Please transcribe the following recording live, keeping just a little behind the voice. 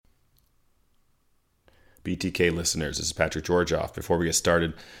BTK listeners, this is Patrick Georgioff. Before we get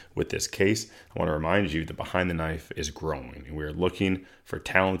started with this case, I want to remind you that Behind the Knife is growing, and we are looking for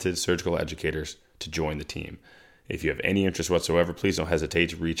talented surgical educators to join the team. If you have any interest whatsoever, please don't hesitate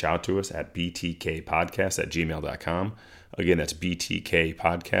to reach out to us at btkpodcast@gmail.com. Again, that's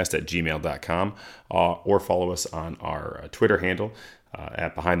btkpodcast@gmail.com, or follow us on our Twitter handle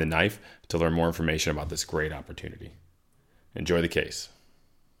at Behind the Knife to learn more information about this great opportunity. Enjoy the case.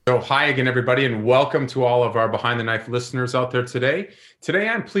 So hi again, everybody, and welcome to all of our Behind the Knife listeners out there today. Today,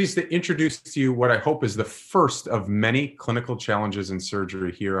 I'm pleased to introduce to you what I hope is the first of many clinical challenges in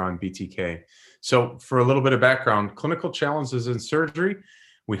surgery here on BTK. So for a little bit of background, clinical challenges in surgery,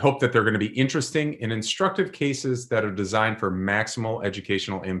 we hope that they're going to be interesting and instructive cases that are designed for maximal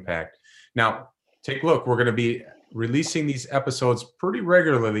educational impact. Now, take a look. We're going to be releasing these episodes pretty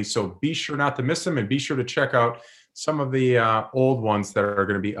regularly, so be sure not to miss them and be sure to check out some of the old ones that are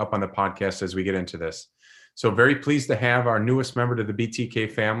going to be up on the podcast as we get into this. So very pleased to have our newest member to the BTK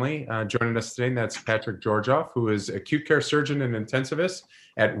family joining us today, and that's Patrick Georgioff, who is acute care surgeon and intensivist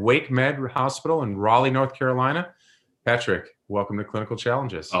at Wake Med Hospital in Raleigh, North Carolina. Patrick, welcome to Clinical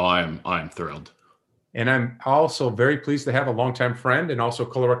Challenges. Oh, I'm thrilled. And I'm also very pleased to have a longtime friend and also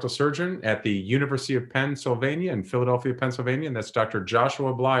colorectal surgeon at the University of Pennsylvania in Philadelphia, Pennsylvania, and that's Dr.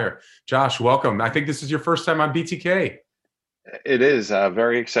 Joshua Bleier. Josh, welcome. I think this is your first time on BTK. It is.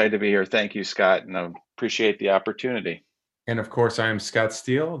 Very excited to be here. Thank you, Scott, and I appreciate the opportunity. And of course, I am Scott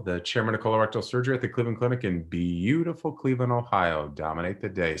Steele, the chairman of colorectal surgery at the Cleveland Clinic in beautiful Cleveland, Ohio. Dominate the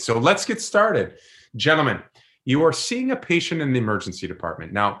day. So let's get started. Gentlemen, you are seeing a patient in the emergency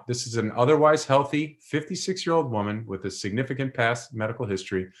department. Now, this is an otherwise healthy 56-year-old woman with a significant past medical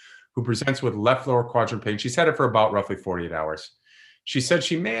history who presents with left lower quadrant pain. She's had it for about roughly 48 hours. She said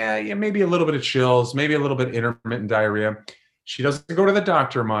she maybe a little bit of chills, maybe a little bit of intermittent diarrhea. She doesn't go to the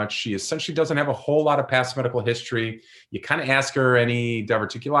doctor much. She essentially doesn't have a whole lot of past medical history. You kind of ask her any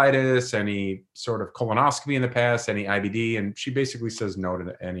diverticulitis, any sort of colonoscopy in the past, any IBD, and she basically says no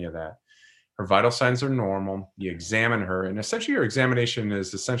to any of that. Her vital signs are normal. You examine her, and essentially your examination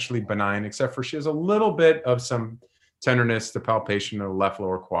is essentially benign, except for she has a little bit of some tenderness to palpation in the left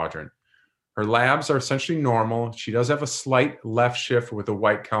lower quadrant. Her labs are essentially normal. She does have a slight left shift with a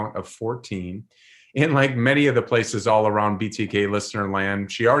white count of 14. And like many of the places all around BTK listener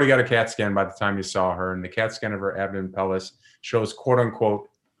land, she already got a CAT scan by the time you saw her, and the CAT scan of her abdomen pelvis shows quote unquote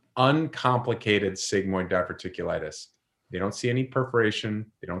uncomplicated sigmoid diverticulitis. They don't see any perforation.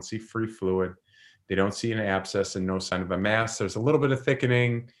 They don't see free fluid. They don't see an abscess and no sign of a mass. There's a little bit of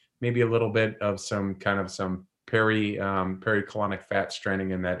thickening, maybe a little bit of some pericolonic fat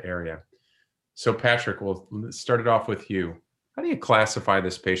straining in that area. So Patrick, we'll start it off with you. How do you classify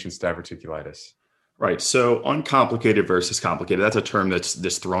this patient's diverticulitis? Right. So uncomplicated versus complicated, that's a term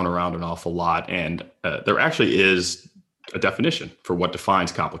that's thrown around an awful lot. And there actually is a definition for what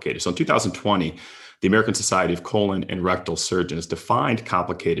defines complicated. So in 2020, the American Society of Colon and Rectal Surgeons defined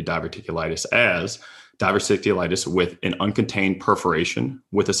complicated diverticulitis as diverticulitis with an uncontained perforation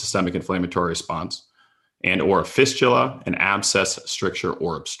with a systemic inflammatory response and or a fistula, an abscess, stricture,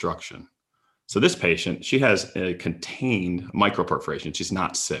 or obstruction. So this patient, she has a contained microperforation. She's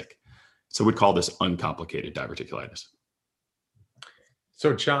not sick. So we'd call this uncomplicated diverticulitis.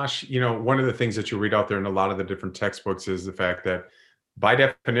 So Josh, one of the things that you read out there in a lot of the different textbooks is the fact that by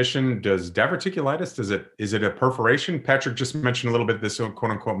definition, does diverticulitis, is it a perforation? Patrick just mentioned a little bit this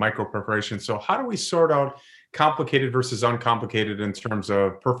quote unquote microperforation. So how do we sort out complicated versus uncomplicated in terms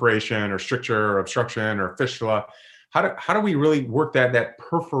of perforation or stricture or obstruction or fistula? How do we really work that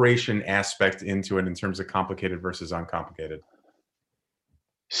perforation aspect into it in terms of complicated versus uncomplicated?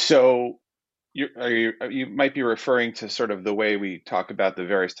 So you might be referring to sort of the way we talk about the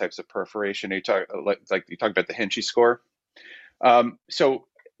various types of perforation. You talk about the Hinchey score. So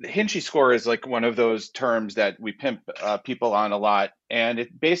the Hinchey score is like one of those terms that we pimp people on a lot, and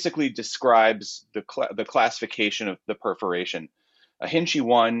it basically describes the classification of the perforation. A Hinchey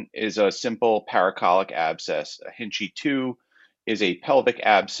 1 is a simple paracolic abscess. A Hinchey 2 is a pelvic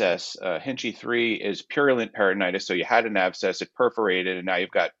abscess. Hinchey 3 is purulent peritonitis. So you had an abscess, it perforated, and now you've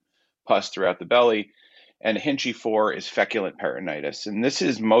got pus throughout the belly. And Hinchey 4 is feculent peritonitis. And this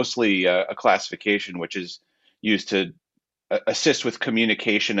is mostly a classification which is used to assist with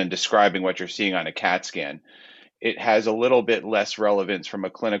communication and describing what you're seeing on a CAT scan. It has a little bit less relevance from a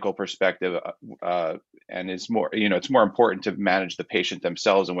clinical perspective, and is more, it's more important to manage the patient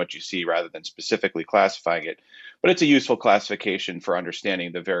themselves and what you see rather than specifically classifying it. But it's a useful classification for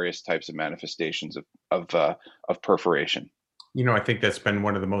understanding the various types of manifestations of perforation. I think that's been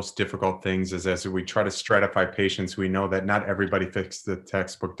one of the most difficult things is as we try to stratify patients, we know that not everybody fits the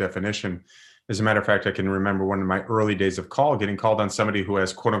textbook definition. As a matter of fact, I can remember one of my early days of getting called on somebody who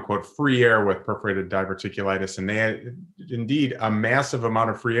has quote unquote free air with perforated diverticulitis. And they had indeed a massive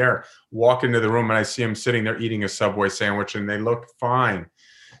amount of free air. Walk into the room and I see them sitting there eating a Subway sandwich and they look fine.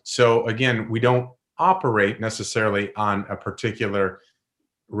 So again, we don't operate necessarily on a particular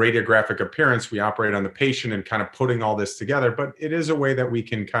radiographic appearance. We operate on the patient and kind of putting all this together, but it is a way that we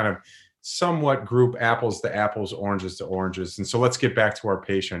can kind of somewhat group apples to apples, oranges to oranges. And so let's get back to our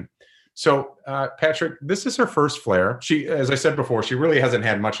patient. So Patrick, this is her first flare. She, as I said before, she really hasn't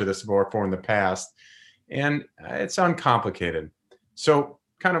had much of this before in the past, and it's uncomplicated. So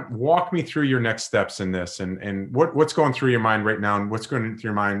kind of walk me through your next steps in this and what's going through your mind right now and what's going through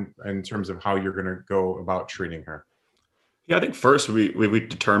your mind in terms of how you're going to go about treating her. Yeah, I think first we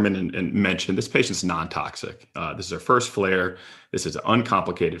determined and mentioned this patient's non-toxic. This is her first flare. This is an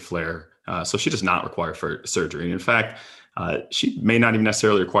uncomplicated flare. So she does not require surgery. And in fact, she may not even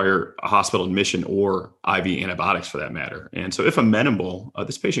necessarily require a hospital admission or IV antibiotics for that matter. And so if amenable,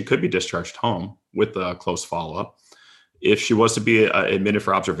 this patient could be discharged home with a close follow-up. If she was to be admitted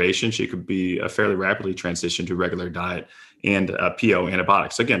for observation, she could be fairly rapidly transitioned to regular diet and PO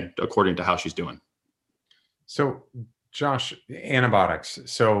antibiotics, again, according to how she's doing. So Josh, antibiotics.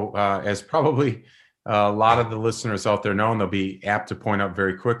 So as probably a lot of the listeners out there know, and they'll be apt to point out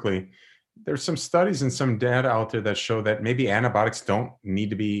very quickly, there's some studies and some data out there that show that maybe antibiotics don't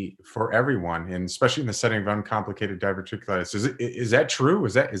need to be for everyone, and especially in the setting of uncomplicated diverticulitis. Is that true?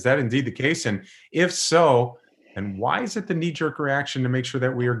 Is that indeed the case? And if so, and why is it the knee-jerk reaction to make sure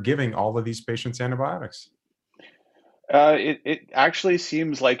that we are giving all of these patients antibiotics? It actually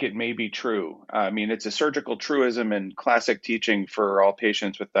seems like it may be true. I mean, it's a surgical truism and classic teaching for all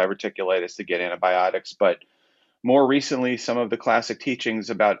patients with diverticulitis to get antibiotics. But more recently, some of the classic teachings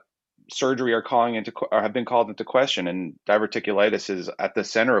about surgery have been called into question, and diverticulitis is at the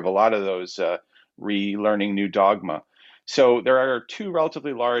center of a lot of those relearning new dogma. So there are two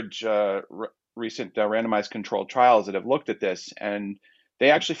relatively large recent randomized controlled trials that have looked at this, and they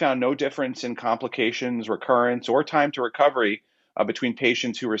actually found no difference in complications, recurrence, or time to recovery between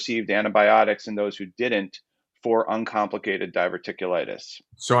patients who received antibiotics and those who didn't for uncomplicated diverticulitis.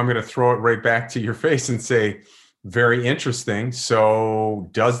 So I'm going to throw it right back to your face and say, very interesting. So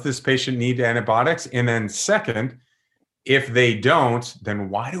does this patient need antibiotics? And then second, if they don't, then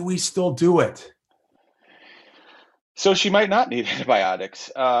why do we still do it? So she might not need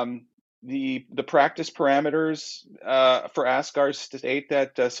antibiotics. The practice parameters for ASCRS state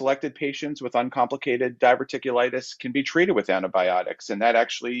that selected patients with uncomplicated diverticulitis can be treated with antibiotics, and that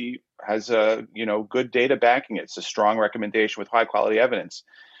actually has good data backing it. It's a strong recommendation with high quality evidence.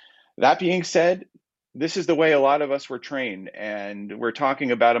 That being said, this is the way a lot of us were trained, and we're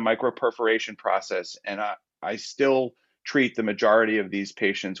talking about a microperforation process, and I still treat the majority of these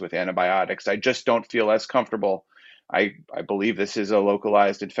patients with antibiotics. I just don't feel as comfortable. I believe this is a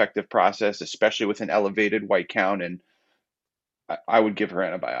localized infective process, especially with an elevated white count, and I would give her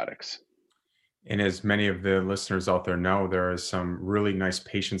antibiotics. And as many of the listeners out there know, there is some really nice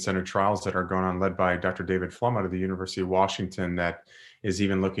patient-centered trials that are going on, led by Dr. David Flum out of the University of Washington, that is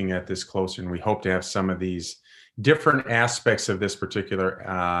even looking at this closer. And we hope to have some of these different aspects of this particular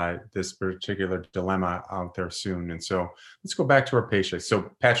dilemma out there soon. And so let's go back to our patient.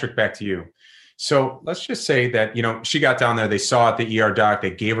 So Patrick, back to you. So let's just say that, she got down there, they saw at the ER doc,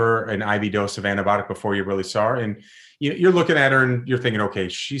 they gave her an IV dose of antibiotic before you really saw her. And you're looking at her and you're thinking, okay,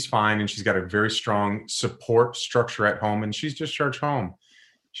 she's fine. And she's got a very strong support structure at home and she's discharged home.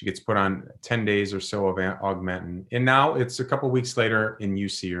 She gets put on 10 days or so of Augmentin. And now it's a couple of weeks later and you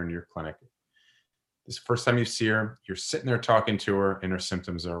see her in your clinic. This is the first time you see her, you're sitting there talking to her and her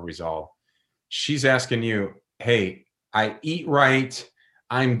symptoms are resolved. She's asking you, hey, I eat right.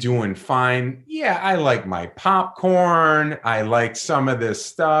 I'm doing fine. Yeah, I like my popcorn. I like some of this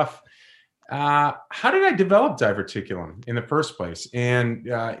stuff. How did I develop diverticulum in the first place? And,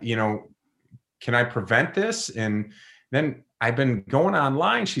 can I prevent this? And then I've been going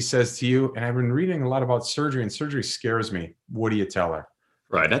online, she says to you, and I've been reading a lot about surgery, and surgery scares me. What do you tell her?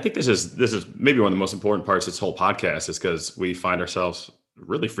 Right. I think this is maybe one of the most important parts of this whole podcast, is because we find ourselves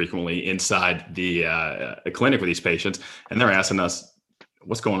really frequently inside the clinic with these patients, and they're asking us,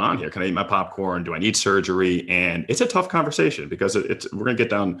 what's going on here? Can I eat my popcorn? Do I need surgery? And it's a tough conversation because we're going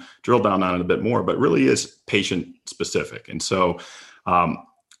to drill down on it a bit more, but really is patient specific. And so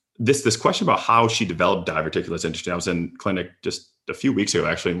this question about how she developed diverticulitis is interesting. I was in clinic just a few weeks ago,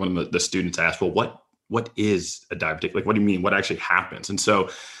 actually, and one of the students asked, well, what is a diverticulitis? Like, what do you mean? What actually happens? And so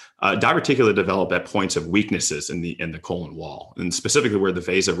Diverticula develop at points of weaknesses in the colon wall, and specifically where the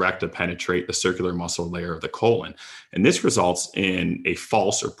vasa recta penetrate the circular muscle layer of the colon. And this results in a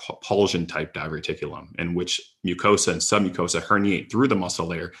false or Pulsion type diverticulum, in which mucosa and submucosa herniate through the muscle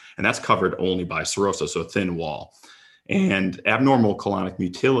layer, and that's covered only by serosa, so a thin wall. And abnormal colonic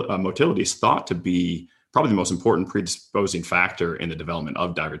motility is thought to be probably the most important predisposing factor in the development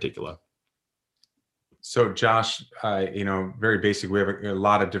of diverticula. So Josh, very basic. We have a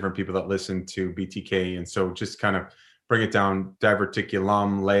lot of different people that listen to BTK. And so just kind of bring it down,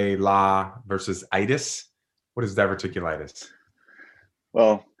 diverticulum, lay, la versus itis. What is diverticulitis?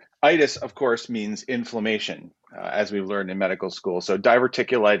 Well, itis, of course, means inflammation, as we've learned in medical school. So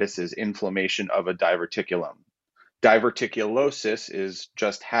diverticulitis is inflammation of a diverticulum. Diverticulosis is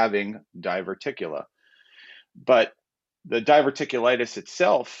just having diverticula. But the diverticulitis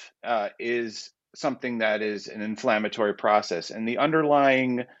itself is something that is an inflammatory process, and the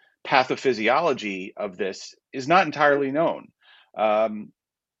underlying pathophysiology of this is not entirely known.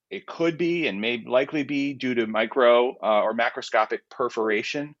 It could be and may likely be due to micro or macroscopic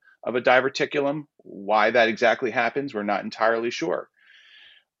perforation of a diverticulum. Why that exactly happens, we're not entirely sure.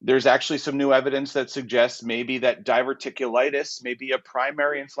 There's actually some new evidence that suggests maybe that diverticulitis may be a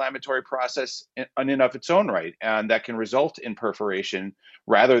primary inflammatory process in and of its own right, and that can result in perforation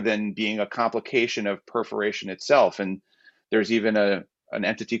rather than being a complication of perforation itself. And there's even an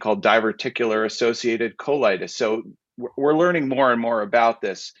entity called diverticular associated colitis. So we're learning more and more about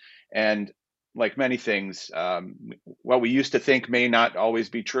this. And like many things, what we used to think may not always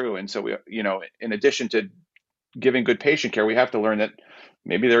be true. And so in addition to giving good patient care, we have to learn that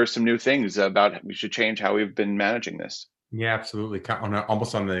maybe there are some new things about we should change how we've been managing this. Yeah, absolutely.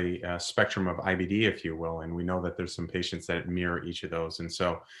 Almost on the spectrum of IBD, if you will. And we know that there's some patients that mirror each of those. And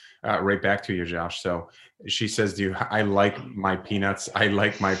so right back to you, Josh. So she says to you, I like my peanuts. I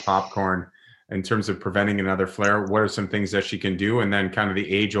like my popcorn. In terms of preventing another flare, what are some things that she can do? And then kind of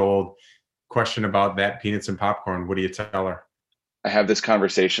the age-old question about that peanuts and popcorn. What do you tell her? I have this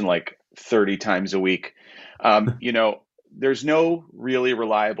conversation like 30 times a week. There's no really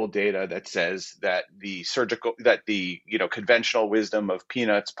reliable data that says that the conventional wisdom of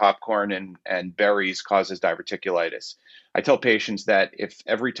peanuts, popcorn, and berries causes diverticulitis. I tell patients that if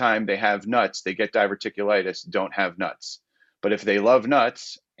every time they have nuts, they get diverticulitis, don't have nuts. But if they love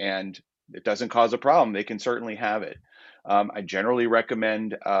nuts and it doesn't cause a problem, they can certainly have it. I generally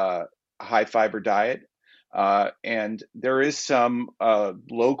recommend a high fiber diet. And there is some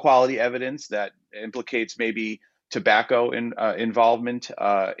low quality evidence that implicates maybe tobacco involvement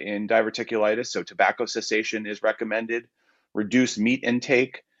in diverticulitis. So tobacco cessation is recommended. Reduced meat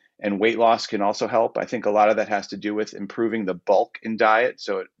intake and weight loss can also help. I think a lot of that has to do with improving the bulk in diet.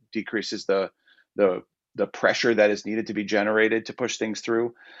 So it decreases the pressure that is needed to be generated to push things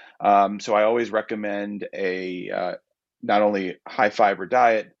through. So I always recommend a not only high fiber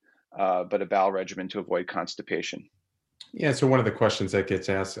diet, but a bowel regimen to avoid constipation. Yeah, so one of the questions that gets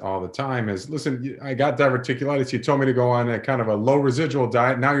asked all the time is, listen, I got diverticulitis. You told me to go on a kind of a low residual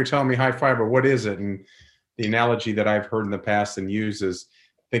diet. Now you're telling me high fiber. What is it? And the analogy that I've heard in the past and used is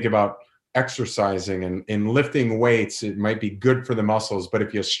think about exercising and lifting weights. It might be good for the muscles, but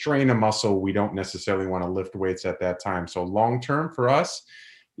if you strain a muscle, we don't necessarily want to lift weights at that time. So long-term for us,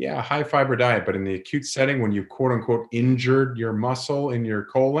 yeah, high fiber diet, but in the acute setting, when you quote unquote injured your muscle in your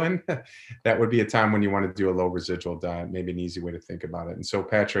colon, that would be a time when you want to do a low residual diet, maybe an easy way to think about it. And so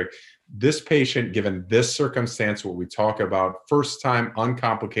Patrick, this patient, given this circumstance, what we talk about, first time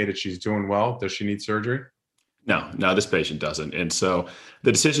uncomplicated, she's doing well. Does she need surgery? No, this patient doesn't. And so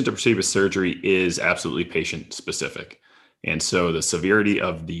the decision to proceed with surgery is absolutely patient specific. And so the severity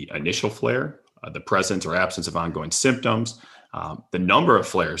of the initial flare, the presence or absence of ongoing symptoms, the number of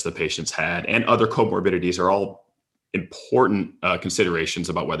flares the patient's had, and other comorbidities are all important considerations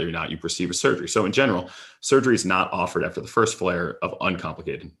about whether or not you proceed with surgery. So in general, surgery is not offered after the first flare of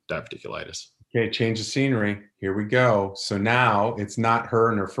uncomplicated diverticulitis. Okay, change of scenery. Here we go. So now it's not her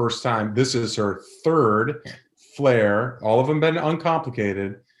and her first time. This is her third flare. All of them been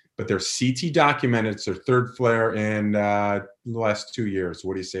uncomplicated, but they're CT documented. It's their third flare in the last 2 years.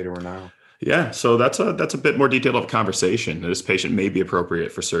 What do you say to her now? Yeah, so that's a bit more detailed of a conversation. This patient may be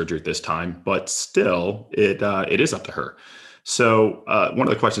appropriate for surgery at this time, but still, it is up to her. So one of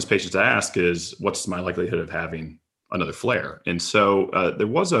the questions patients ask is, what's my likelihood of having another flare? And so there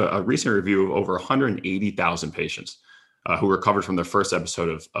was a recent review of over 180,000 patients who recovered from their first episode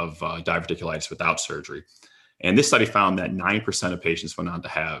of diverticulitis without surgery. And this study found that 9% of patients went on to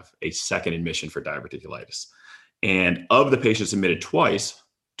have a second admission for diverticulitis. And of the patients admitted twice,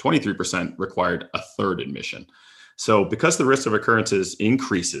 23% required a third admission. So, because the risk of occurrences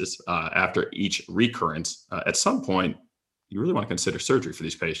increases after each recurrence, at some point, you really want to consider surgery for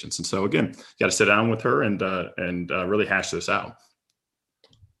these patients. And so, again, you got to sit down with her and really hash this out.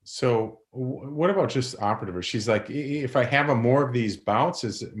 So, what about just operative risk? She's like, if I have a more of these bouts,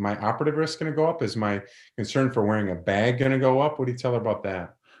 is my operative risk going to go up? Is my concern for wearing a bag going to go up? What do you tell her about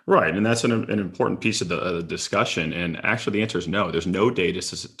that? Right, and that's an important piece of the discussion. And actually, the answer is no. There's no data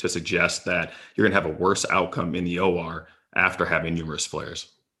to suggest that you're going to have a worse outcome in the OR after having numerous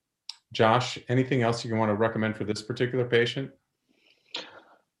flares. Josh, anything else you want to recommend for this particular patient?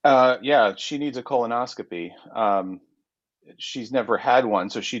 Yeah, she needs a colonoscopy. She's never had one,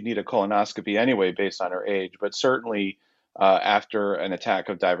 so she'd need a colonoscopy anyway based on her age. But certainly, after an attack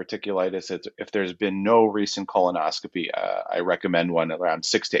of diverticulitis, if there's been no recent colonoscopy, I recommend one around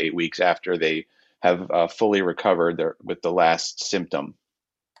 6 to 8 weeks after they have fully recovered with the last symptom.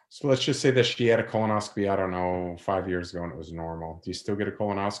 So let's just say that she had a colonoscopy, I don't know, 5 years ago and it was normal. Do you still get a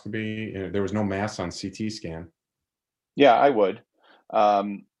colonoscopy? There was no mass on CT scan. Yeah, I would.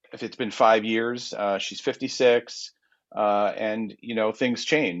 If it's been 5 years, she's 56, and things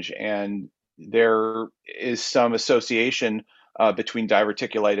change, and there is some association between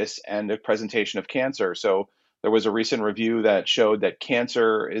diverticulitis and the presentation of cancer. So there was a recent review that showed that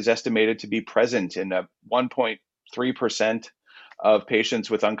cancer is estimated to be present in 1.3% of patients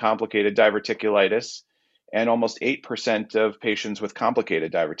with uncomplicated diverticulitis and almost 8% of patients with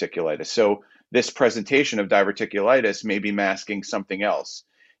complicated diverticulitis. So this presentation of diverticulitis may be masking something else.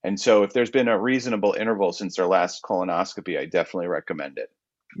 And so if there's been a reasonable interval since their last colonoscopy, I definitely recommend it.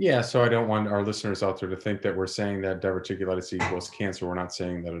 Yeah, so I don't want our listeners out there to think that we're saying that diverticulitis equals cancer. We're not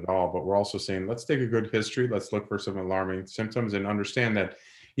saying that at all, but we're also saying let's take a good history. Let's look for some alarming symptoms and understand that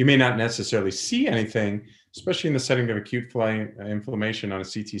you may not necessarily see anything, especially in the setting of acute inflammation on a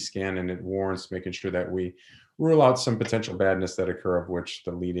CT scan, and it warrants making sure that we rule out some potential badness that occur, of which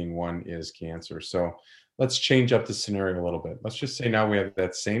the leading one is cancer. So let's change up the scenario a little bit. Let's just say now we have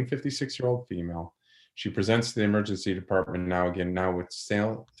that same 56-year-old female. She presents to the emergency department now with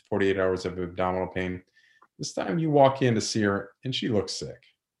still 48 hours of abdominal pain. This time you walk in to see her and she looks sick.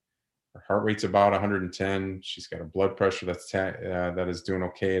 Her heart rate's about 110. She's got a blood pressure that is doing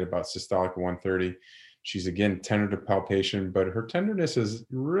okay at about systolic 130. She's again tender to palpation, but her tenderness is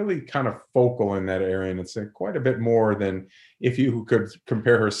really kind of focal in that area, and it's quite a bit more than if you could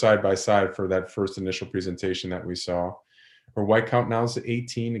compare her side by side for that first initial presentation that we saw. Her white count now is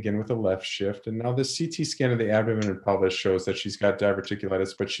 18, again with a left shift. And now the CT scan of the abdomen and pelvis shows that she's got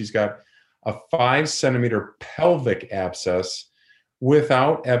diverticulitis, but she's got a 5-centimeter pelvic abscess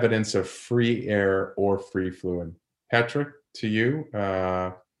without evidence of free air or free fluid. Patrick, to you,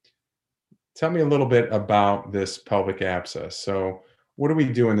 tell me a little bit about this pelvic abscess. So what do we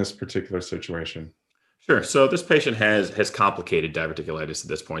do in this particular situation? Sure. So this patient has complicated diverticulitis at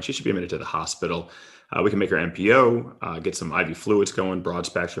this point. She should be admitted to the hospital. We can make her NPO, get some IV fluids going, broad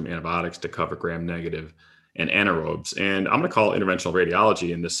spectrum antibiotics to cover gram-negative and anaerobes. And I'm going to call interventional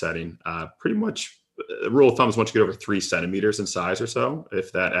radiology in this setting pretty much the rule of thumb is once you get over 3 centimeters in size or so,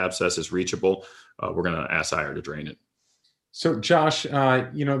 if that abscess is reachable, we're going to ask IR to drain it. So, Josh,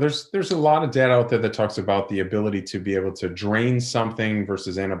 there's a lot of data out there that talks about the ability to be able to drain something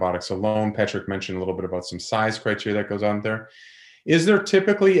versus antibiotics alone. Patrick mentioned a little bit about some size criteria that goes on there. Is there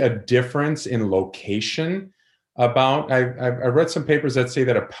typically a difference in location? I read some papers that say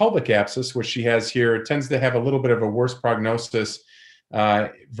that a pelvic abscess, which she has here, tends to have a little bit of a worse prognosis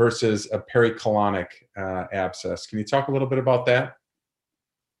versus a pericolonic abscess. Can you talk a little bit about that?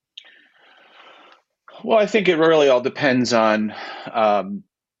 Well, I think it really all depends on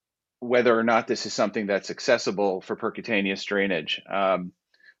whether or not this is something that's accessible for percutaneous drainage.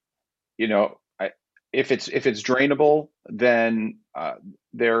 If it's drainable, then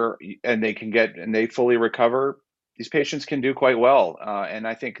they fully recover. These patients can do quite well, and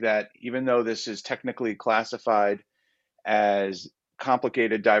I think that even though this is technically classified as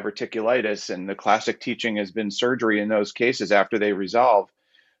complicated diverticulitis, and the classic teaching has been surgery in those cases after they resolve,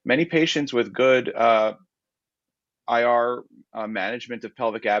 many patients with good IR management of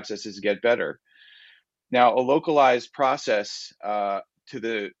pelvic abscesses get better. Now, a localized process to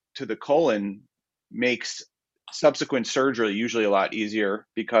the colon makes subsequent surgery usually a lot easier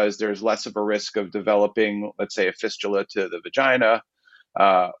because there's less of a risk of developing, let's say, a fistula to the vagina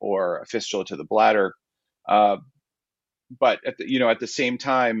or a fistula to the bladder. But at the same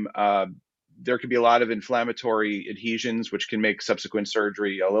time, there can be a lot of inflammatory adhesions, which can make subsequent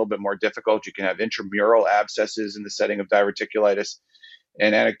surgery a little bit more difficult. You can have intramural abscesses in the setting of diverticulitis.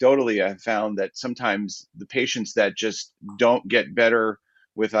 And anecdotally, I've found that sometimes the patients that just don't get better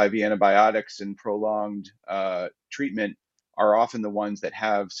with IV antibiotics and prolonged treatment are often the ones that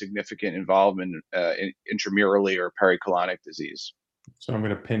have significant involvement intramurally or pericolonic disease. So I'm going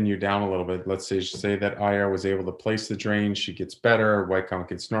to pin you down a little bit. Let's say that Aya was able to place the drain. She gets better. White count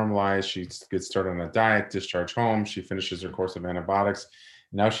gets normalized. She gets started on a diet, discharge home. She finishes her course of antibiotics.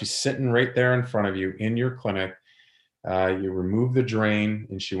 Now she's sitting right there in front of you in your clinic. You remove the drain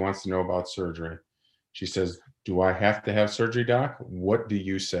and she wants to know about surgery. She says, "Do I have to have surgery, doc?" What do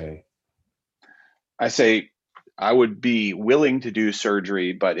you say? I say, I would be willing to do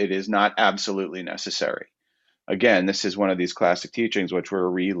surgery, but it is not absolutely necessary. Again, this is one of these classic teachings which we're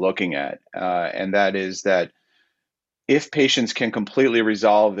re-looking at, and that is that if patients can completely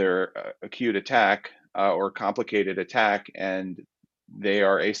resolve their acute attack or complicated attack and they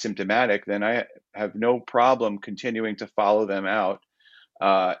are asymptomatic, then I have no problem continuing to follow them out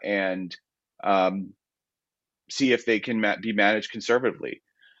and see if they can be managed conservatively.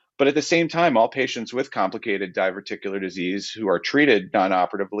 But at the same time, all patients with complicated diverticular disease who are treated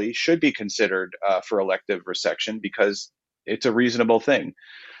non-operatively should be considered for elective resection because it's a reasonable thing.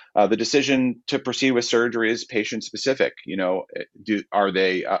 The decision to proceed with surgery is patient specific. Are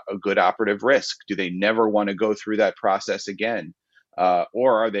they a good operative risk? Do they never want to go through that process again?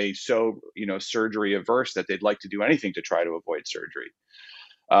 Or are they so, surgery averse that they'd like to do anything to try to avoid surgery?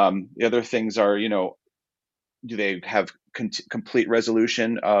 The other things are, do they have complete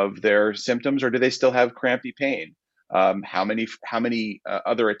resolution of their symptoms, or do they still have crampy pain? How many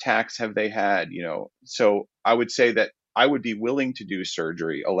other attacks have they had? So I would say that I would be willing to do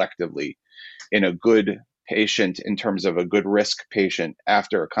surgery electively in a good patient, in terms of a good risk patient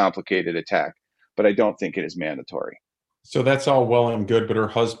after a complicated attack, but I don't think it is mandatory. So that's all well and good, but her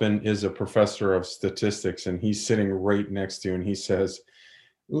husband is a professor of statistics, and he's sitting right next to you, and he says,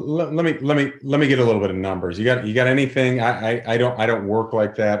 let me get a little bit of numbers. You got anything? I don't work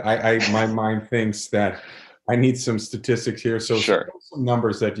like that. My mind thinks that I need some statistics here. So Sure. Some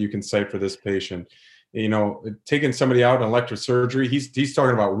numbers that you can cite for this patient. Taking somebody out in elective surgery, he's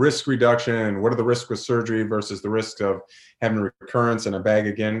talking about risk reduction. What are the risks with surgery versus the risk of having recurrence and a bag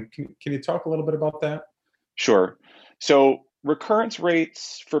again? Can you talk a little bit about that? Sure. So recurrence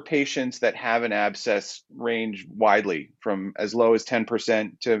rates for patients that have an abscess range widely from as low as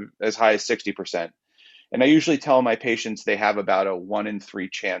 10% to as high as 60%. And I usually tell my patients they have about a 1 in 3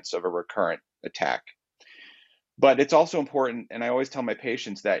 chance of a recurrent attack. But it's also important, and I always tell my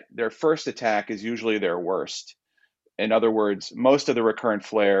patients that their first attack is usually their worst. In other words, most of the recurrent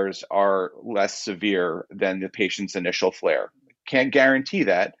flares are less severe than the patient's initial flare. Can't guarantee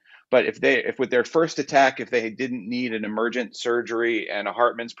that, but if with their first attack, if they didn't need an emergent surgery and a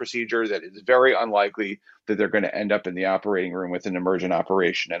Hartmann's procedure, that it's very unlikely that they're going to end up in the operating room with an emergent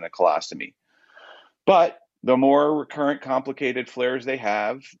operation and a colostomy. But the more recurrent complicated flares they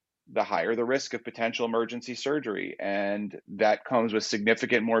have, the higher the risk of potential emergency surgery. And that comes with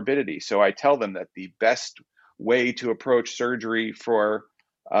significant morbidity. So I tell them that the best way to approach surgery for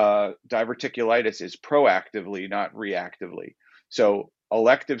diverticulitis is proactively, not reactively. So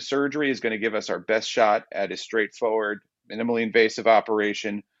elective surgery is going to give us our best shot at a straightforward, minimally invasive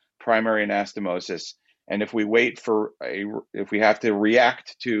operation, primary anastomosis. And if we if we have to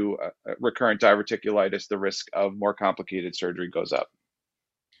react to recurrent diverticulitis, the risk of more complicated surgery goes up.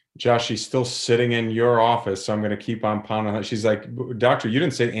 Josh, she's still sitting in your office, so I'm going to keep on pounding her. She's like, "Doctor, you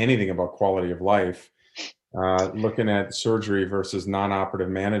didn't say anything about quality of life, looking at surgery versus non-operative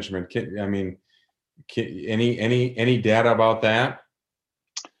management. Any data about that?"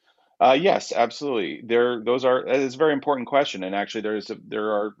 Yes, absolutely. That is a very important question, and actually,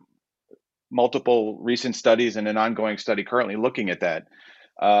 there are multiple recent studies and an ongoing study currently looking at that.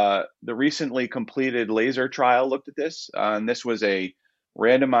 The recently completed laser trial looked at this, and this was a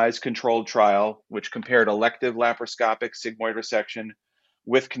randomized controlled trial which compared elective laparoscopic sigmoid resection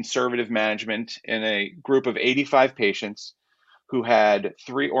with conservative management in a group of 85 patients who had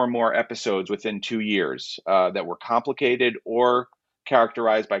 3 or more episodes within 2 years that were complicated or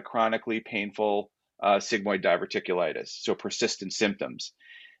characterized by chronically painful sigmoid diverticulitis, so persistent symptoms.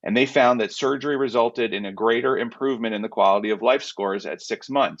 And they found that surgery resulted in a greater improvement in the quality of life scores at 6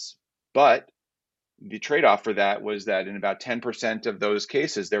 months. But the trade-off for that was that in about 10% of those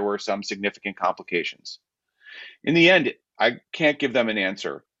cases, there were some significant complications. In the end, I can't give them an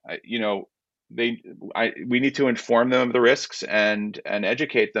answer. We need to inform them of the risks and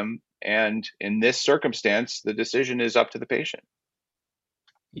educate them. And in this circumstance, the decision is up to the patient.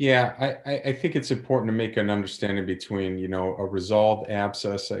 Yeah, I think it's important to make an understanding between, a resolved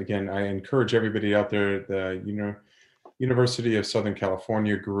abscess. Again, I encourage everybody out there, University of Southern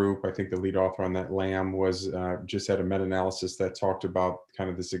California group. I think the lead author on that, Lamb, was just had a meta-analysis that talked about kind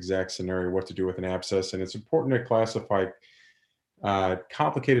of this exact scenario, what to do with an abscess. And it's important to classify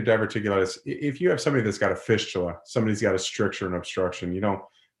complicated diverticulitis. If you have somebody that's got a fistula, somebody's got a stricture and obstruction,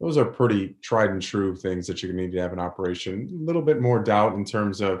 those are pretty tried and true things that you're going to need to have an operation. A little bit more doubt in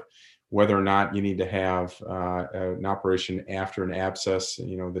terms of whether or not you need to have an operation after an abscess.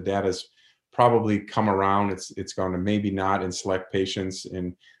 The data's probably come around. It's going to maybe not in select patients.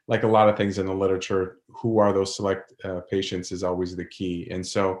 And like a lot of things in the literature, who are those select patients is always the key. And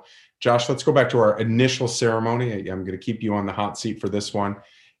so, Josh, let's go back to our initial ceremony. I'm going to keep you on the hot seat for this one.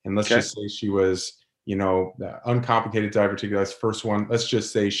 And let's just say she was, uncomplicated diverticulitis, first one. Let's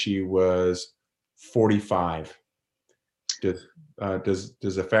just say she was 45. Does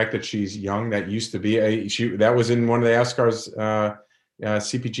the fact that she's young, that used to be that was in one of the ASCRS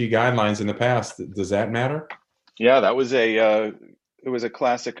CPG guidelines in the past. Does that matter? Yeah, that was it was a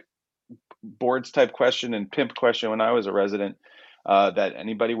classic boards type question and pimp question when I was a resident. That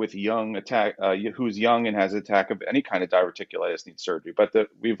anybody with who's young and has an attack of any kind of diverticulitis needs surgery. But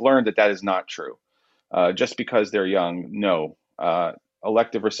we've learned that is not true. Just because they're young, no.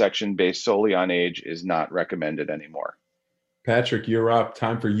 Elective resection based solely on age is not recommended anymore. Patrick, you're up.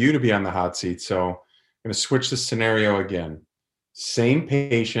 Time for you to be on the hot seat. So I'm going to switch the scenario again. Same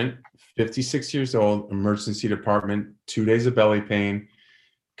patient, 56 years old, emergency department, 2 days of belly pain.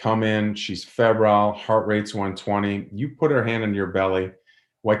 Come in, she's febrile, heart rate's 120. You put her hand in your belly,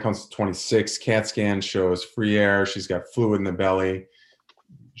 white counts 26, CAT scan shows free air, she's got fluid in the belly.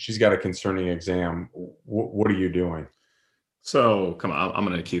 She's got a concerning exam. What are you doing? So come on, I'm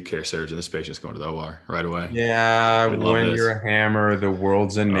an acute care surgeon. This patient's going to the OR right away. Yeah, when you're a hammer, the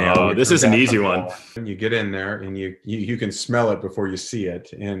world's a nail. Oh, this is an easy one. You get in there and you can smell it before you see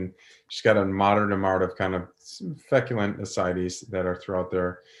it. And she's got a moderate amount of kind of feculent ascites that are throughout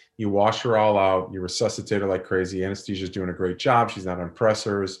there. You wash her all out. You resuscitate her like crazy. Anesthesia's doing a great job. She's not on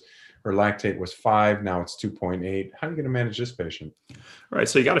pressors. Her lactate was 5. Now it's 2.8. How are you going to manage this patient? All right.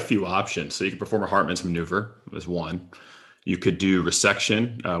 So you got a few options. So you can perform a Hartmann's maneuver as one. You could do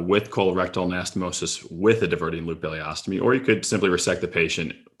resection with colorectal anastomosis with a diverting loop ileostomy, or you could simply resect the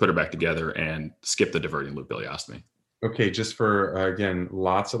patient, put her back together, and skip the diverting loop ileostomy. Okay, just for, again,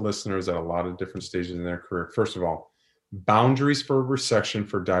 lots of listeners at a lot of different stages in their career. First of all, boundaries for resection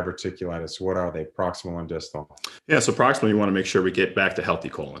for diverticulitis. What are they, proximal and distal? Yeah, so proximal, you want to make sure we get back to healthy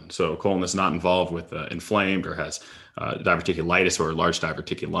colon. So colon that's not involved with inflamed or has diverticulitis or large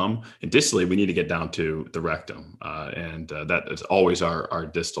diverticulum. And distally, we need to get down to the rectum. And that is always our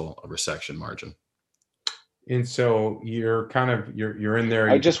distal resection margin. And so you're in there.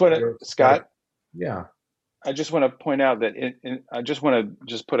 I just want to, Scott. Yeah. I just want to point out that I just want to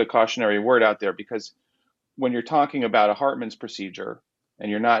just put a cautionary word out there, because when you're talking about a Hartmann's procedure and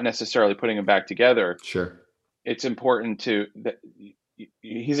you're not necessarily putting them back together, sure, it's important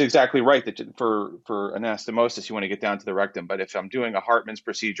he's exactly right that for anastomosis, you want to get down to the rectum. But if I'm doing a Hartmann's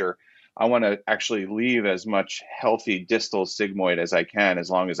procedure, I want to actually leave as much healthy distal sigmoid as I can, as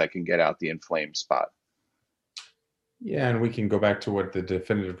long as I can get out the inflamed spot. Yeah, and we can go back to what the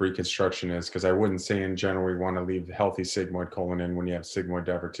definitive reconstruction is, because I wouldn't say in general we want to leave healthy sigmoid colon in when you have sigmoid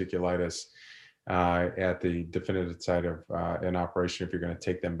diverticulitis at the definitive site of an operation if you're going to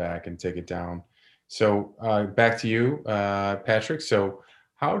take them back and take it down. So back to you, Patrick. So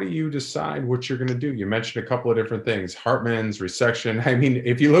how do you decide what you're going to do? You mentioned a couple of different things, Hartmann's, resection. I mean,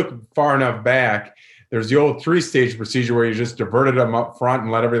 if you look far enough back, there's the old 3-stage procedure where you just diverted them up front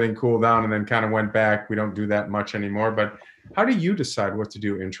and let everything cool down and then kind of went back. We don't do that much anymore. But how do you decide what to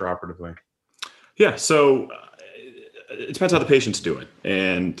do intraoperatively? Yeah, so it depends how the patient's doing.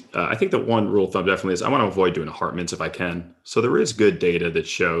 And I think that one rule of thumb definitely is I want to avoid doing a Hartmann's if I can. So there is good data that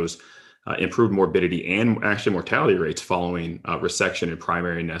shows improved morbidity and actually mortality rates following resection and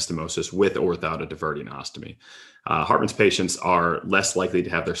primary anastomosis with or without a diverting ostomy. Hartmann's patients are less likely to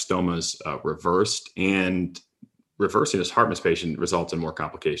have their stomas reversed, and reversing this Hartmann's patient results in more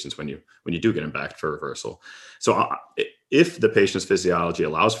complications when you do get them back for reversal. So if the patient's physiology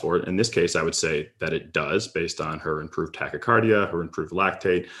allows for it, in this case, I would say that it does, based on her improved tachycardia, her improved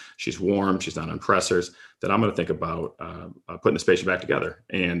lactate, she's warm, she's not on pressors, then I'm going to think about putting this patient back together.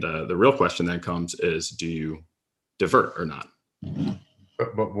 And the real question then comes is, do you divert or not?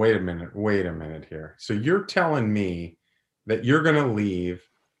 But wait a minute here. So you're telling me that you're going to leave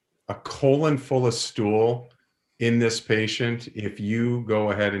a colon full of stool in this patient if you go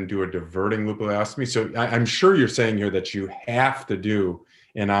ahead and do a diverting loop ileostomy? So I'm sure you're saying here that you have to do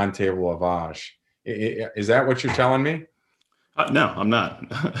an on-table lavage. Is that what you're telling me? No, I'm not.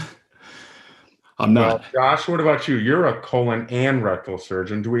 I'm Well, not. Josh, what about you? You're a colon and rectal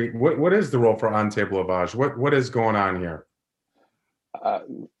surgeon. What is the role for on-table lavage? What is going on here? Uh,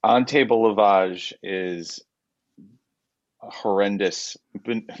 On-table lavage is a horrendous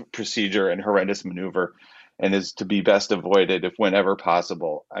procedure and horrendous maneuver, and is to be best avoided if whenever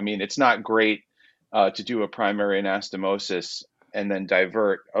possible. I mean, it's not great to do a primary anastomosis and then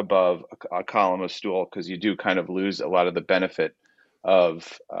divert above a column of stool, because you do kind of lose a lot of the benefit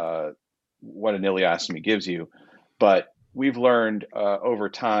of what an ileostomy gives you. But we've learned over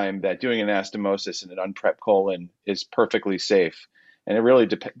time that doing an anastomosis in an unprepped colon is perfectly safe. And it really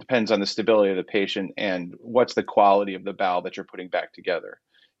depends on the stability of the patient and what's the quality of the bowel that you're putting back together.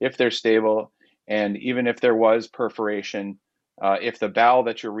 If they're stable, and even if there was perforation, if the bowel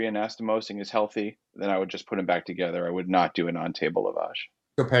that you're reanastomosing is healthy, then I would just put them back together. I would not do an on-table lavage.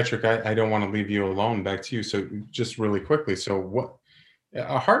 So, Patrick, I don't want to leave you alone. Back to you. So, just really quickly. So, what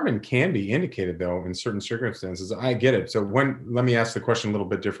a Hartmann can be indicated though in certain circumstances. I get it. So, let me ask the question a little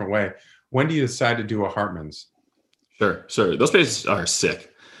bit different way. When do you decide to do a Hartmann's? Sure. So those patients are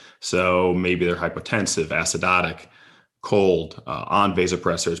sick. So maybe they're hypotensive, acidotic, cold, on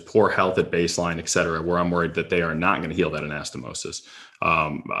vasopressors, poor health at baseline, et cetera, where I'm worried that they are not going to heal that anastomosis.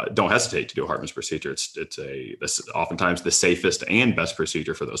 Don't hesitate to do a Hartmann's procedure. It's oftentimes the safest and best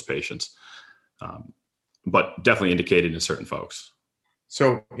procedure for those patients, but definitely indicated in certain folks.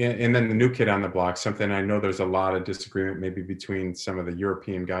 So, and then the new kid on the block, something I know there's a lot of disagreement maybe between some of the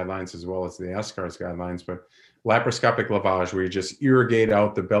European guidelines as well as the ASCRS guidelines, but laparoscopic lavage, where you just irrigate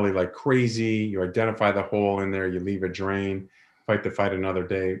out the belly like crazy, you identify the hole in there, you leave a drain, fight the fight another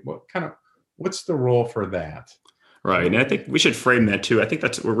day. What's the role for that? Right. And I think we should frame that too. I think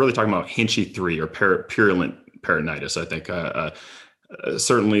we're really talking about Hinchey 3 or purulent peritonitis. I think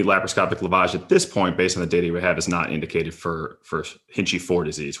certainly laparoscopic lavage at this point, based on the data we have, is not indicated for Hinchey 4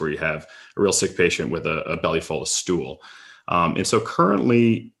 disease, where you have a real sick patient with a belly full of stool. And so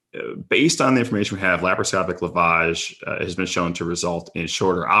currently, based on the information we have, laparoscopic lavage has been shown to result in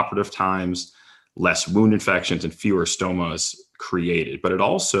shorter operative times, less wound infections, and fewer stomas created. But it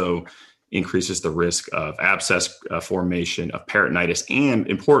also increases the risk of abscess formation, of peritonitis, and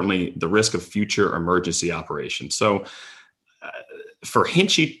importantly, the risk of future emergency operations. So for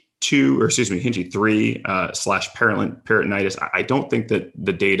Hinchey 3 / purulent peritonitis, I don't think that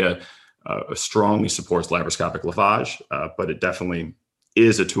the data strongly supports laparoscopic lavage, but it definitely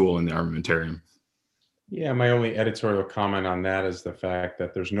is a tool in the armamentarium. Yeah, my only editorial comment on that is the fact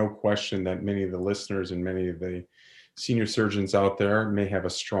that there's no question that many of the listeners and many of the senior surgeons out there may have a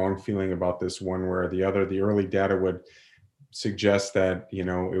strong feeling about this one way or the other. The early data would suggest that,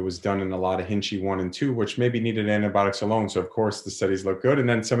 it was done in a lot of Hinchey 1 and 2, which maybe needed antibiotics alone. So of course the studies look good. And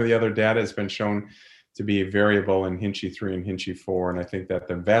then some of the other data has been shown to be variable in Hinchey 3 and Hinchey 4. And I think that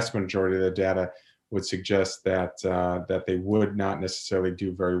the vast majority of the data would suggest that they would not necessarily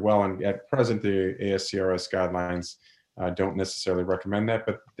do very well. And at present, the ASCRS guidelines don't necessarily recommend that,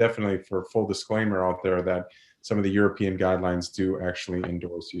 but definitely for full disclaimer out there that some of the European guidelines do actually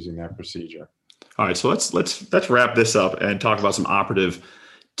endorse using that procedure. All right, so let's wrap this up and talk about some operative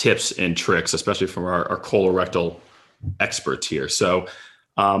tips and tricks, especially from our colorectal experts here. So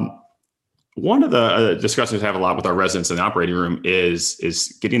one of the discussions we have a lot with our residents in the operating room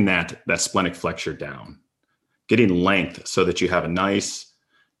is getting that splenic flexure down, getting length so that you have a nice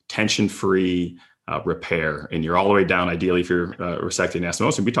tension-free repair, and you're all the way down. Ideally, if you're resecting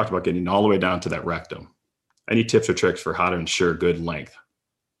anastomosis, we talked about getting all the way down to that rectum. Any tips or tricks for how to ensure good length?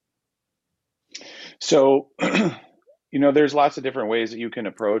 So, there's lots of different ways that you can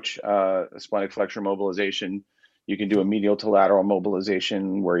approach a splenic flexure mobilization. You can do a medial to lateral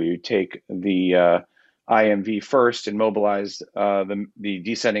mobilization where you take the IMV first and mobilize the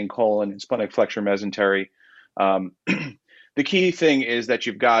descending colon and splenic flexure mesentery. The key thing is that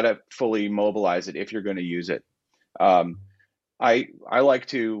you've got to fully mobilize it if you're going to use it. I like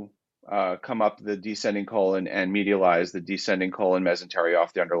to come up the descending colon and medialize the descending colon mesentery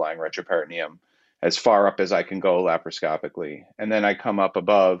off the underlying retroperitoneum as far up as I can go laparoscopically. And then I come up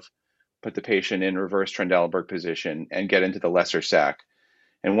above, put the patient in reverse Trendelenburg position, and get into the lesser sac.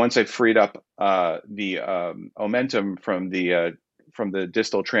 And once I've freed up the omentum from the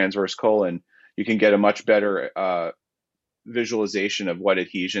distal transverse colon, you can get a much better visualization of what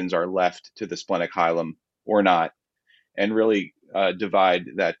adhesions are left to the splenic hilum or not, and really divide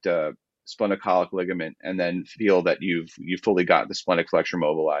that splenocolic ligament, and then feel that you've fully got the splenic flexure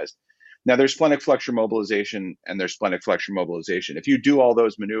mobilized. Now, there's splenic flexure mobilization and there's splenic flexure mobilization. If you do all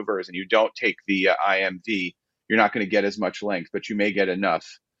those maneuvers and you don't take the IMV, you're not going to get as much length, but you may get enough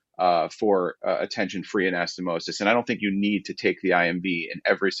for a tension-free anastomosis. And I don't think you need to take the IMV in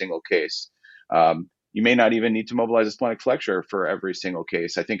every single case. You may not even need to mobilize a splenic flexure for every single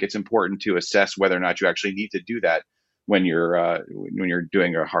case. I think it's important to assess whether or not you actually need to do that when you're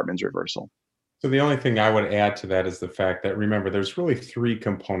doing a Hartmann's reversal. So the only thing I would add to that is the fact that, remember, there's really three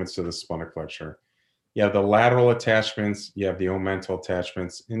components to the splenic flexure. You have the lateral attachments, you have the omental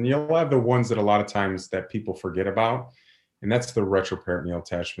attachments, and you'll have the ones that a lot of times that people forget about. And that's the retroperitoneal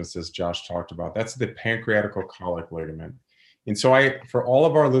attachments, as Josh talked about. That's the pancreatical-colic ligament. And so for all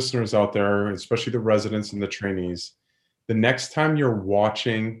of our listeners out there, especially the residents and the trainees, the next time you're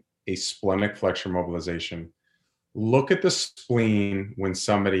watching a splenic flexure mobilization, look at the spleen when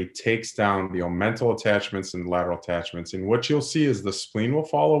somebody takes down the omental attachments and lateral attachments. And what you'll see is the spleen will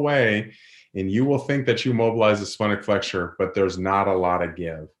fall away and you will think that you mobilize the splenic flexure, but there's not a lot of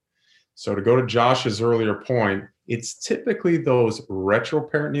give. So to go to Josh's earlier point, it's typically those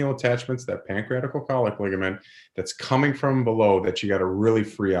retroperitoneal attachments, that pancreatical-colic ligament that's coming from below that you got to really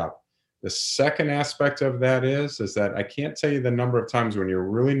free up. The second aspect of that is that I can't tell you the number of times when you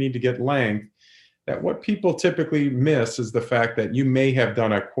really need to get length, that what people typically miss is the fact that you may have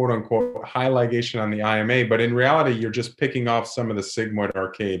done a quote unquote high ligation on the IMA, but in reality, you're just picking off some of the sigmoid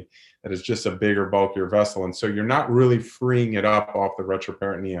arcade that is just a bigger, bulkier vessel. And so you're not really freeing it up off the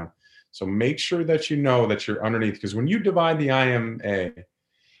retroperitoneum. So make sure that you know that you're underneath, because when you divide the IMA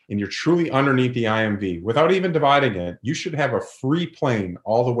and you're truly underneath the IMV, without even dividing it, you should have a free plane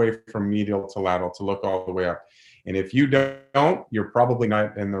all the way from medial to lateral to look all the way up. And if you don't, you're probably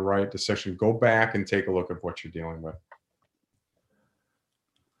not in the right dissection. Go back and take a look at what you're dealing with.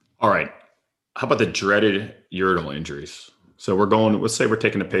 All right. How about the dreaded ureteral injuries? So let's say we're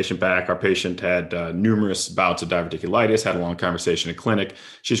taking a patient back. Our patient had numerous bouts of diverticulitis, had a long conversation in clinic.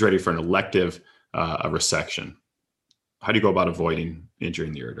 She's ready for an elective resection. How do you go about avoiding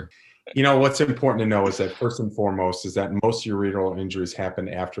injuring the ureter? You know, what's important to know is that first and foremost is that most ureteral injuries happen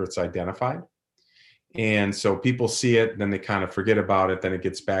after it's identified. And so people see it, then they kind of forget about it, then it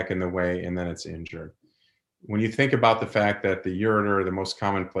gets back in the way, and then it's injured. When you think about the fact that the ureter, the most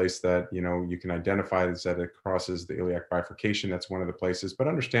common place that, you can identify is that it crosses the iliac bifurcation. That's one of the places. But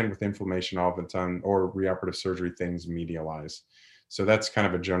understand with inflammation all the time or reoperative surgery, things medialize. So that's kind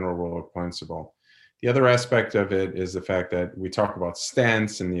of a general rule of principle. The other aspect of it is the fact that we talk about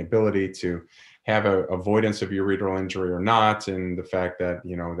stents and the ability to have a avoidance of ureteral injury or not, and the fact that,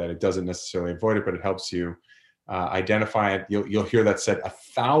 that it doesn't necessarily avoid it, but it helps you identify it. You'll hear that said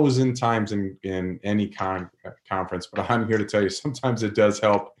 1,000 times in any conference, but I'm here to tell you sometimes it does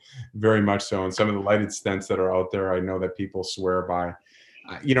help very much so. And some of the lighted stents that are out there, I know that people swear by.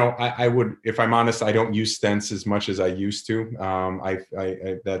 I would, if I'm honest, I don't use stents as much as I used to.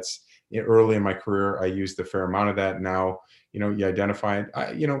 That's early in my career, I used a fair amount of that. Now, you identify it.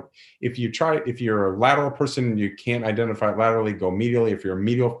 If you're a lateral person and you can't identify it laterally, go medially. If you're a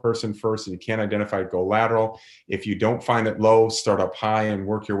medial person first and you can't identify it, go lateral. If you don't find it low, start up high and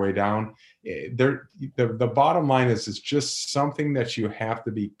work your way down. The bottom line is it's just something that you have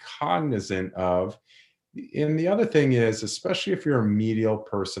to be cognizant of. And the other thing is, especially if you're a medial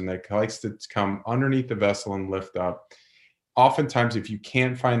person that likes to come underneath the vessel and lift up, oftentimes if you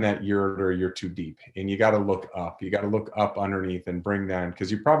can't find that ureter, you're too deep and you got to look up. You got to look up underneath and bring that in, because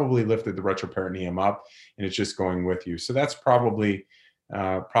you probably lifted the retroperitoneum up and it's just going with you. So that's probably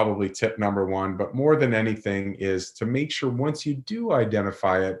tip number one. But more than anything is to make sure once you do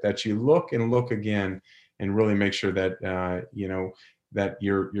identify it, that you look and look again and really make sure that, that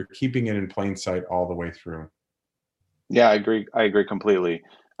you're keeping it in plain sight all the way through. Yeah, I agree completely.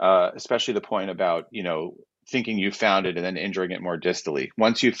 Especially the point about, thinking you found it and then injuring it more distally.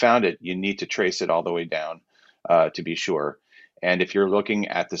 Once you found it, you need to trace it all the way down to be sure. And if you're looking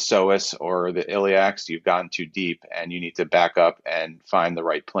at the psoas or the iliacs, you've gone too deep and you need to back up and find the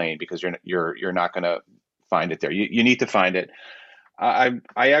right plane, because you're not going to find it there. You need to find it. I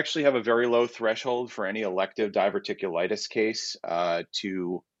actually have a very low threshold for any elective diverticulitis case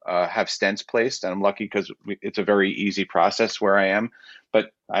to have stents placed, and I'm lucky because it's a very easy process where I am.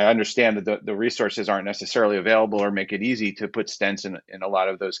 But I understand that the resources aren't necessarily available or make it easy to put stents in a lot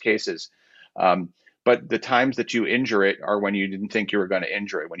of those cases. But the times that you injure it are when you didn't think you were going to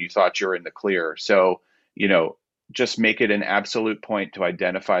injure it, when you thought you were in the clear. So, just make it an absolute point to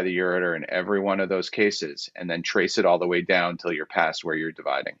identify the ureter in every one of those cases and then trace it all the way down until you're past where you're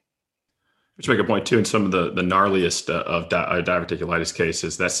dividing. Which make a point too, in some of the gnarliest of diverticulitis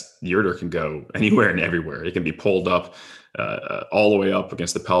cases, the ureter can go anywhere and everywhere. It can be pulled up all the way up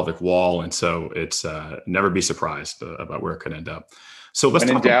against the pelvic wall. And so it's never be surprised about where it could end up. So when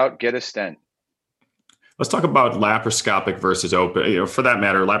in doubt, get a stent. Let's talk about laparoscopic versus open, for that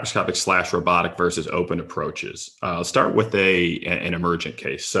matter, laparoscopic / robotic versus open approaches. Let's start with an emergent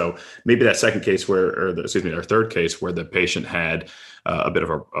case. So maybe that second case our third case where the patient had a bit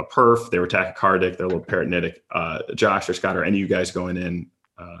of a perf, they were tachycardic, they're a little peritonitic. Josh or Scott, are any of you guys going in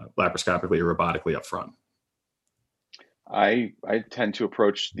laparoscopically or robotically up front? I tend to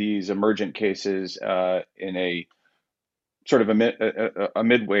approach these emergent cases in a sort of a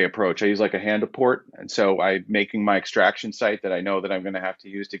midway approach. I use like a handle port. And so I'm making my extraction site that I know that I'm going to have to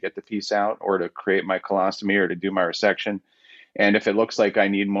use to get the piece out or to create my colostomy or to do my resection. And if it looks like I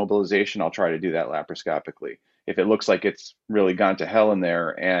need mobilization, I'll try to do that laparoscopically. If it looks like it's really gone to hell in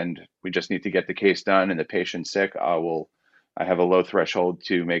there and we just need to get the case done and the patient's sick, I have a low threshold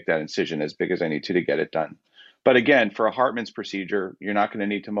to make that incision as big as I need to get it done. But again, for a Hartmann's procedure, you're not going to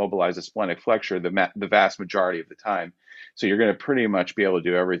need to mobilize a splenic flexure the vast majority of the time. So you're going to pretty much be able to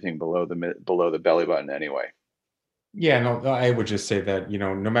do everything below the belly button anyway. Yeah, no, I would just say that,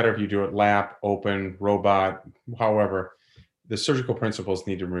 no matter if you do it lap, open, robot, however, the surgical principles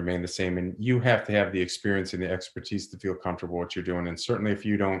need to remain the same. And you have to have the experience and the expertise to feel comfortable what you're doing. And certainly if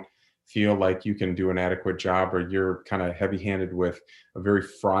you don't feel like you can do an adequate job, or you're kind of heavy-handed with a very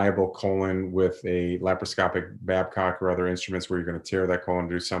friable colon with a laparoscopic Babcock or other instruments where you're going to tear that colon,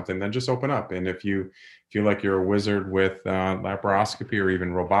 do something, then just open up. And if you feel like you're a wizard with laparoscopy or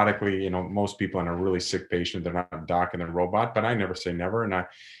even robotically, most people in a really sick patient, they're not docking a robot, but I never say never. And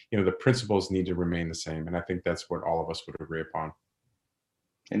the principles need to remain the same. And I think that's what all of us would agree upon.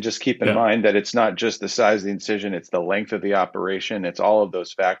 And just keep in mind that it's not just the size of the incision, it's the length of the operation. It's all of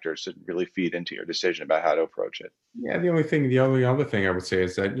those factors that really feed into your decision about how to approach it. Yeah, the only other thing I would say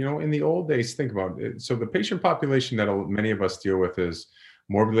is that, in the old days, think about it. So the patient population that many of us deal with is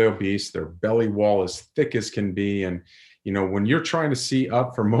morbidly obese. Their belly wall is thick as can be. And, when you're trying to see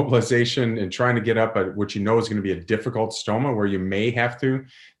up for mobilization and trying to get up at what is going to be a difficult stoma where you may have to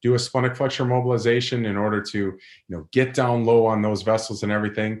do a splenic flexure mobilization in order to, get down low on those vessels and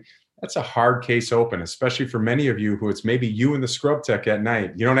everything, that's a hard case open, especially for many of you who it's maybe you and the scrub tech at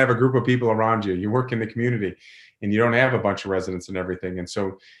night. You don't have a group of people around you. You work in the community and you don't have a bunch of residents and everything. And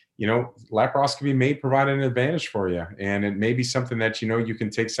so, laparoscopy may provide an advantage for you. And it may be something that, you can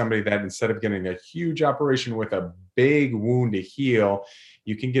take somebody that instead of getting a huge operation with a big wound to heal,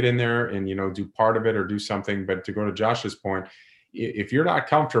 you can get in there and, do part of it or do something. But to go to Josh's point, if you're not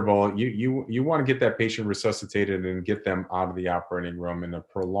comfortable, you want to get that patient resuscitated and get them out of the operating room. And a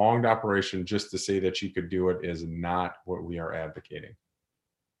prolonged operation just to say that you could do it is not what we are advocating.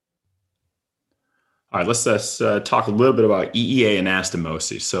 All right, let's talk a little bit about EEA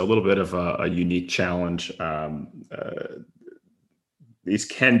anastomosis. So a little bit of a unique challenge. These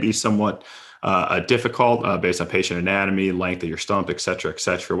can be somewhat difficult based on patient anatomy, length of your stump, et cetera, et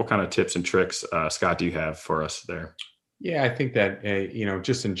cetera. What kind of tips and tricks, Scott, do you have for us there? Yeah, I think that,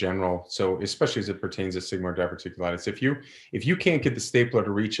 just in general, so especially as it pertains to sigmoid diverticulitis, if you can't get the stapler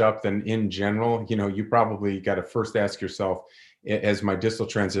to reach up, then in general, you probably got to first ask yourself, as my distal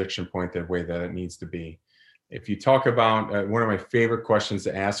transition point, the way that it needs to be. If you talk about one of my favorite questions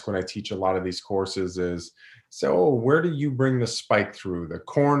to ask when I teach a lot of these courses is, so where do you bring the spike through? The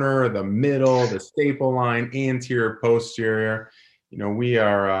corner, the middle, the staple line, anterior, posterior? We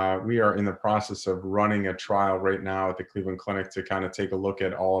are in the process of running a trial right now at the Cleveland Clinic to kind of take a look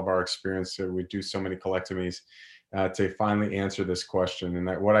at all of our experience. So we do so many colectomies to finally answer this question.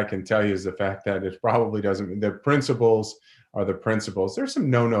 And what I can tell you is the fact that it probably doesn't, the principles are the principles. There's some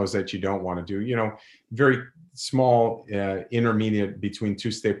no-nos that you don't want to do, very small intermediate between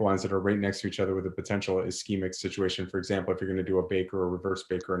two staple lines that are right next to each other with a potential ischemic situation. For example, if you're going to do a Baker or reverse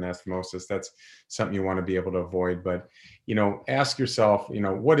Baker anastomosis, that's something you want to be able to avoid. But, ask yourself,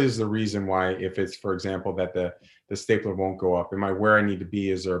 what is the reason why, if it's, for example, that the stapler won't go up? Am I where I need to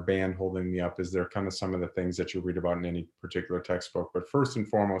be? Is there a band holding me up? Is there kind of some of the things that you read about in any particular textbook? But first and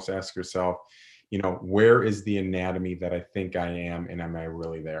foremost, ask yourself, where is the anatomy that I think I am, and am I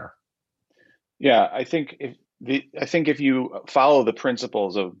really there? Yeah, I think if you follow the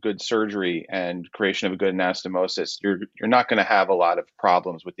principles of good surgery and creation of a good anastomosis, you're not going to have a lot of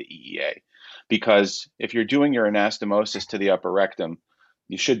problems with the EEA, because if you're doing your anastomosis to the upper rectum,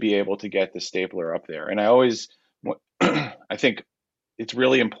 you should be able to get the stapler up there. And I think it's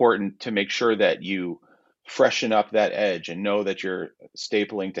really important to make sure that you freshen up that edge and know that you're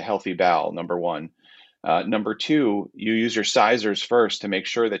stapling to healthy bowel, number one. Number two, you use your sizers first to make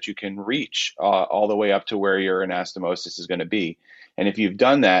sure that you can reach all the way up to where your anastomosis is going to be. And if you've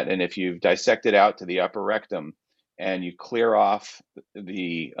done that, and if you've dissected out to the upper rectum and you clear off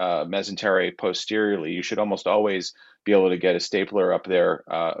the mesentery posteriorly, you should almost always be able to get a stapler up there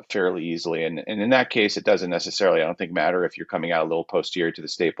fairly easily. And in that case, it doesn't necessarily, I don't think, matter if you're coming out a little posterior to the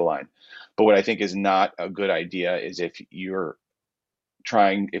staple line. But what I think is not a good idea is if you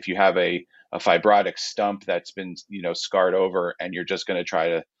have a fibrotic stump that's been, scarred over, and you're just going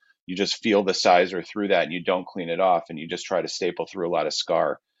to you just feel the sizer through that and you don't clean it off and you just try to staple through a lot of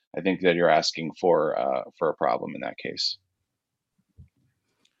scar. I think that you're asking for a problem in that case.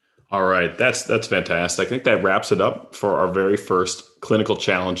 All right, that's fantastic. I think that wraps it up for our very first clinical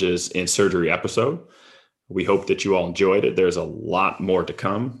challenges in surgery episode. We hope that you all enjoyed it. There's a lot more to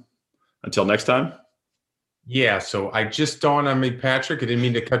come. Until next time. Yeah, so I just dawned on me, Patrick, I didn't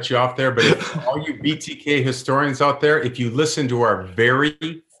mean to cut you off there, but if all you BTK historians out there, if you listen to our very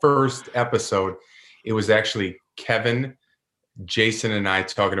first episode, it was actually Kevin, Jason, and I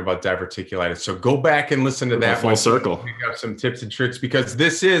talking about diverticulitis. So go back and listen to that. Full circle. We got some tips and tricks because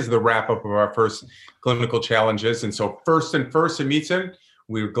this is the wrap up of our first clinical challenges. And so first, Amitsan,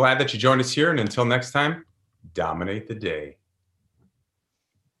 we're glad that you joined us here. And until next time, dominate the day.